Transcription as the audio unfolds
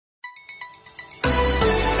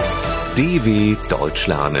DW Deutsch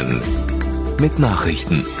lernen mit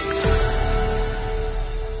Nachrichten.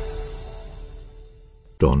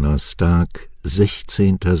 Donnerstag,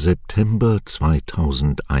 16. September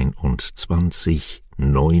 2021,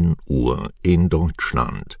 9 Uhr in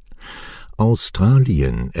Deutschland.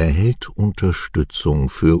 Australien erhält Unterstützung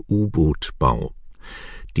für U-Boot-Bau.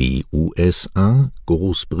 Die USA,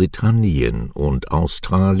 Großbritannien und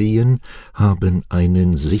Australien haben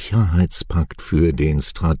einen Sicherheitspakt für den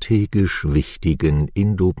strategisch wichtigen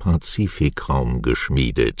Indo-Pazifik-Raum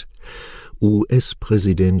geschmiedet.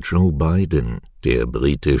 US-Präsident Joe Biden, der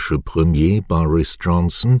britische Premier Boris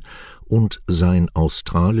Johnson und sein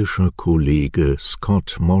australischer Kollege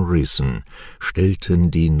Scott Morrison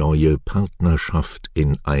stellten die neue Partnerschaft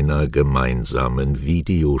in einer gemeinsamen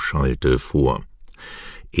Videoschalte vor.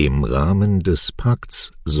 Im Rahmen des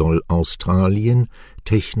Pakts soll Australien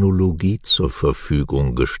Technologie zur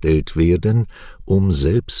Verfügung gestellt werden, um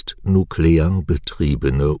selbst nuklear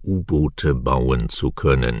betriebene U-Boote bauen zu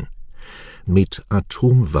können. Mit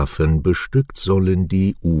Atomwaffen bestückt sollen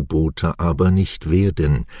die U-Boote aber nicht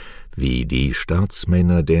werden, wie die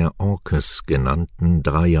Staatsmänner der AUKUS genannten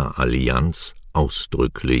Dreierallianz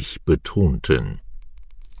ausdrücklich betonten.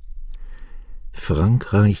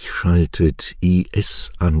 Frankreich schaltet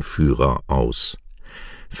IS-Anführer aus.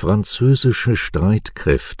 Französische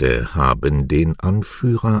Streitkräfte haben den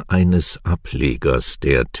Anführer eines Ablegers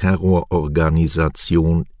der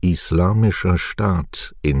Terrororganisation Islamischer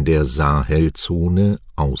Staat in der Sahelzone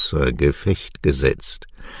außer Gefecht gesetzt.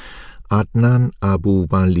 Adnan Abu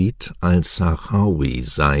Walid al-Sachawi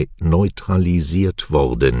sei neutralisiert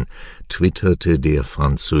worden, twitterte der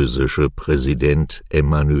französische Präsident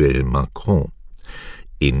Emmanuel Macron.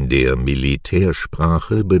 In der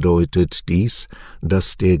Militärsprache bedeutet dies,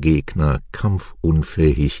 dass der Gegner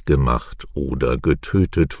kampfunfähig gemacht oder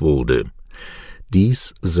getötet wurde.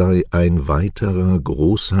 Dies sei ein weiterer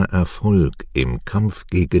großer Erfolg im Kampf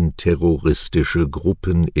gegen terroristische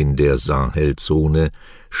Gruppen in der Sahelzone,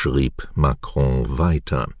 schrieb Macron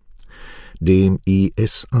weiter. Dem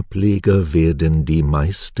IS-Ableger werden die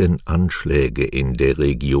meisten Anschläge in der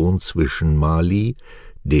Region zwischen Mali,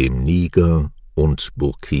 dem Niger und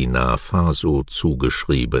Burkina Faso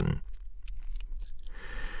zugeschrieben.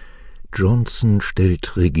 Johnson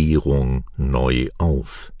stellt Regierung neu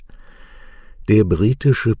auf. Der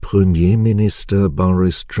britische Premierminister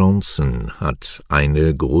Boris Johnson hat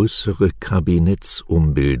eine größere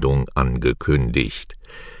Kabinettsumbildung angekündigt.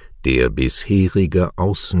 Der bisherige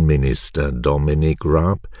Außenminister Dominic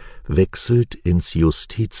Raab wechselt ins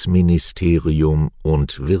Justizministerium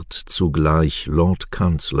und wird zugleich Lord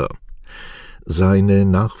Kanzler. Seine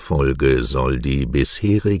Nachfolge soll die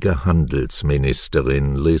bisherige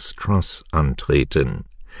Handelsministerin Liz Truss antreten.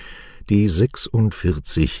 Die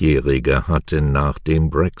 46-Jährige hatte nach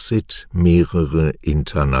dem Brexit mehrere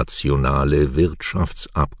internationale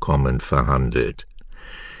Wirtschaftsabkommen verhandelt.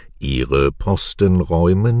 Ihre Posten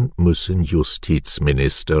räumen müssen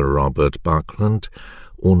Justizminister Robert Buckland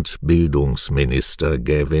und Bildungsminister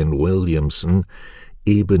Gavin Williamson,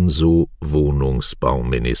 ebenso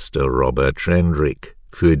Wohnungsbauminister Robert Jenrick,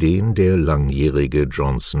 für den der langjährige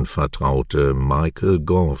Johnson-Vertraute Michael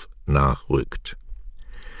Gove nachrückt.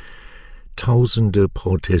 Tausende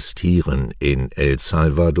protestieren in El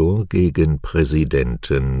Salvador gegen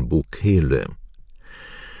Präsidenten Bukele.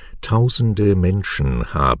 Tausende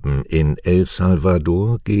Menschen haben in El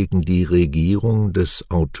Salvador gegen die Regierung des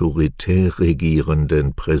autoritär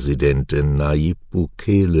regierenden Präsidenten Nayib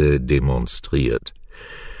Bukele demonstriert.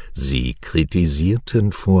 Sie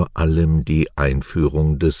kritisierten vor allem die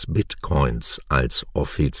Einführung des Bitcoins als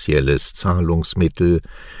offizielles Zahlungsmittel,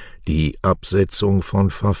 die Absetzung von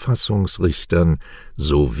Verfassungsrichtern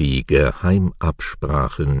sowie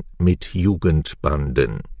Geheimabsprachen mit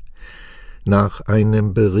Jugendbanden. Nach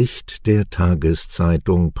einem Bericht der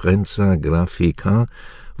Tageszeitung Prensa Gráfica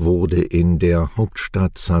wurde in der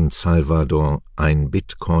Hauptstadt San Salvador ein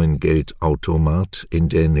Bitcoin-Geldautomat in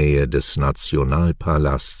der Nähe des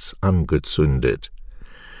Nationalpalasts angezündet.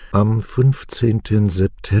 Am 15.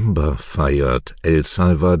 September feiert El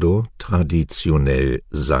Salvador traditionell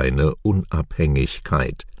seine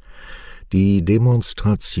Unabhängigkeit. Die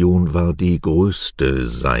Demonstration war die größte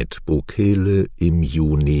seit Bukele im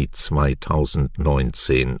Juni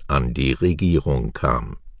 2019 an die Regierung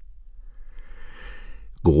kam.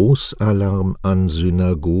 Großalarm an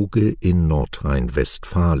Synagoge in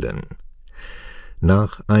Nordrhein-Westfalen.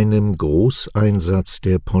 Nach einem Großeinsatz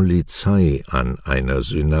der Polizei an einer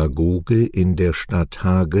Synagoge in der Stadt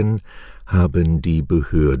Hagen haben die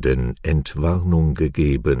Behörden Entwarnung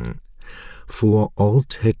gegeben. Vor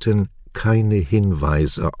Ort hätten keine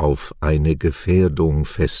Hinweise auf eine Gefährdung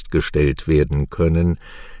festgestellt werden können,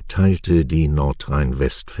 teilte die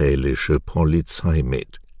nordrhein-westfälische Polizei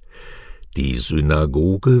mit. Die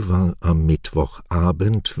Synagoge war am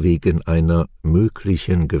Mittwochabend wegen einer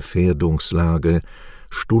möglichen Gefährdungslage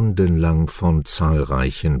stundenlang von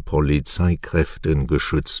zahlreichen Polizeikräften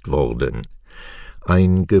geschützt worden.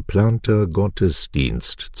 Ein geplanter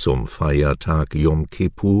Gottesdienst zum Feiertag Jom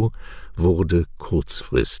Kippur wurde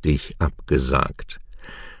kurzfristig abgesagt.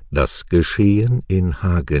 Das Geschehen in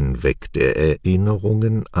Hagen weckte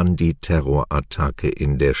Erinnerungen an die Terrorattacke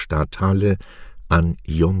in der Stadthalle an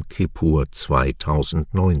Jom Kippur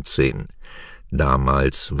 2019.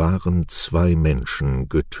 Damals waren 2 Menschen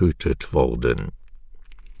getötet worden.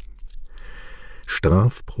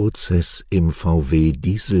 Strafprozess im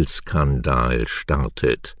VW-Dieselskandal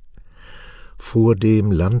startet. Vor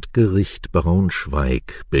dem Landgericht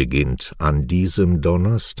Braunschweig beginnt an diesem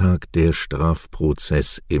Donnerstag der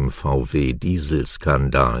Strafprozess im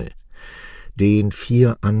VW-Dieselskandal. Den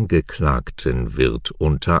 4 Angeklagten wird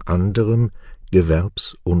unter anderem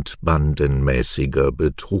gewerbs- und bandenmäßiger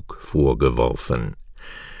Betrug vorgeworfen.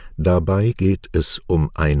 Dabei geht es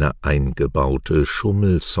um eine eingebaute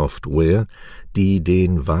Schummelsoftware, die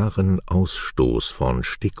den wahren Ausstoß von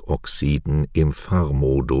Stickoxiden im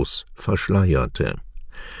Fahrmodus verschleierte.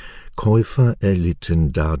 Käufer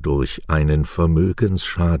erlitten dadurch einen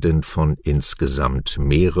Vermögensschaden von insgesamt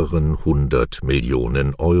mehreren 100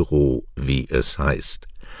 Millionen Euro, wie es heißt.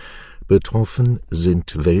 Betroffen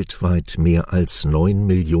sind weltweit mehr als 9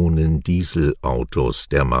 Millionen Dieselautos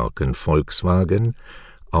der Marken Volkswagen,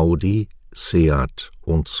 Audi, Seat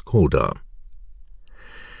und Skoda.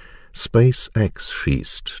 SpaceX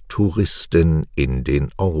schießt Touristen in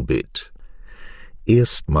den Orbit.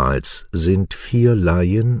 Erstmals sind 4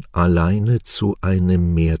 Laien alleine zu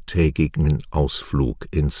einem mehrtägigen Ausflug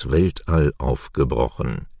ins Weltall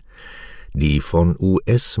aufgebrochen. Die von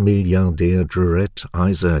US-Milliardär Jared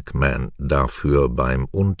Isaacman dafür beim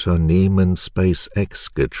Unternehmen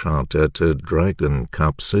SpaceX gecharterte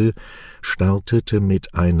Dragon-Kapsel startete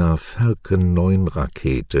mit einer Falcon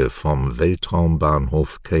 9-Rakete vom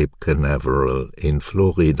Weltraumbahnhof Cape Canaveral in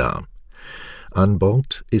Florida. An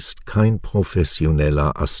Bord ist kein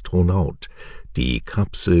professioneller Astronaut. Die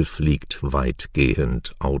Kapsel fliegt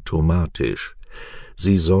weitgehend automatisch.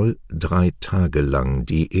 Sie soll 3 Tage lang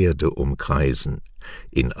die Erde umkreisen,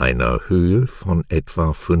 in einer Höhe von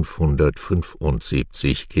etwa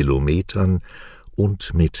 575 Kilometern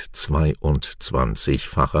und mit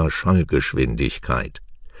 22-facher Schallgeschwindigkeit.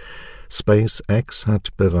 SpaceX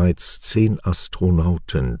hat bereits 10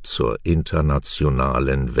 Astronauten zur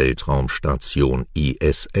internationalen Weltraumstation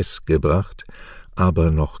ISS gebracht, aber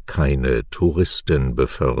noch keine Touristen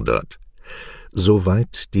befördert.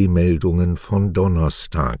 Soweit die Meldungen von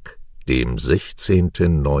Donnerstag, dem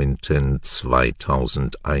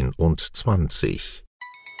 16.09.2021.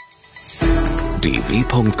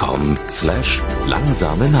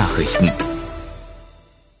 dw.com/langsame Nachrichten